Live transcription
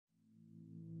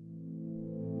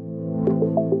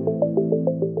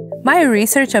My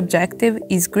research objective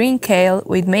is green kale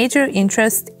with major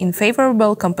interest in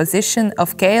favorable composition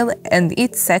of kale and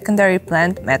its secondary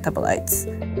plant metabolites.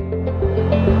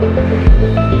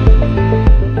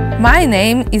 My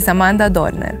name is Amanda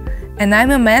Dorner, and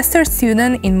I'm a master's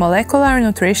student in molecular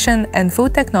nutrition and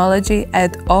food technology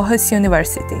at Aarhus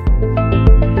University.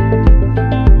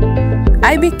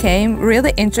 I became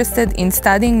really interested in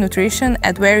studying nutrition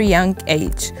at a very young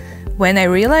age, when I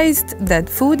realized that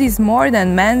food is more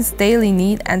than man's daily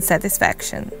need and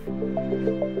satisfaction.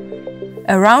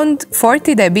 Around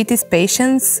 40 diabetes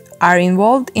patients are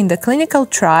involved in the clinical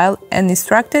trial and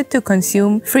instructed to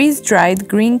consume freeze-dried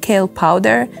green kale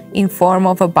powder in form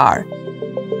of a bar.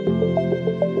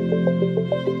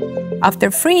 After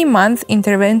a 3-month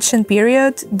intervention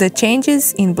period, the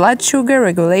changes in blood sugar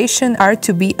regulation are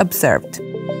to be observed.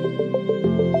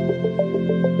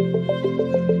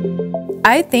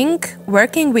 I think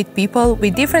working with people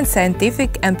with different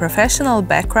scientific and professional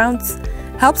backgrounds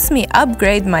helps me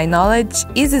upgrade my knowledge,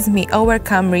 eases me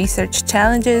overcome research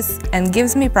challenges, and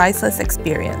gives me priceless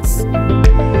experience.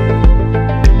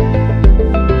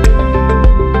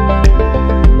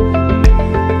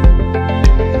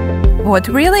 What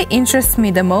really interests me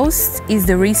the most is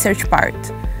the research part.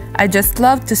 I just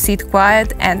love to sit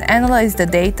quiet and analyze the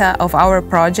data of our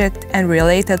project and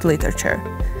related literature.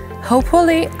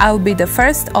 Hopefully, I'll be the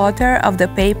first author of the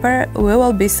paper we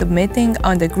will be submitting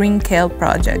on the Green Kale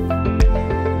project.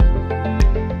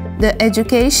 The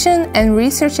education and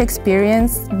research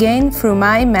experience gained through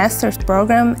my master's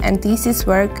program and thesis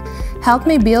work helped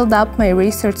me build up my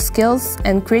research skills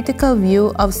and critical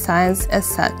view of science as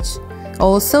such.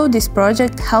 Also, this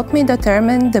project helped me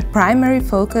determine the primary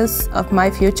focus of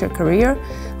my future career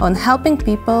on helping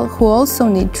people who also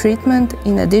need treatment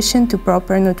in addition to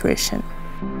proper nutrition.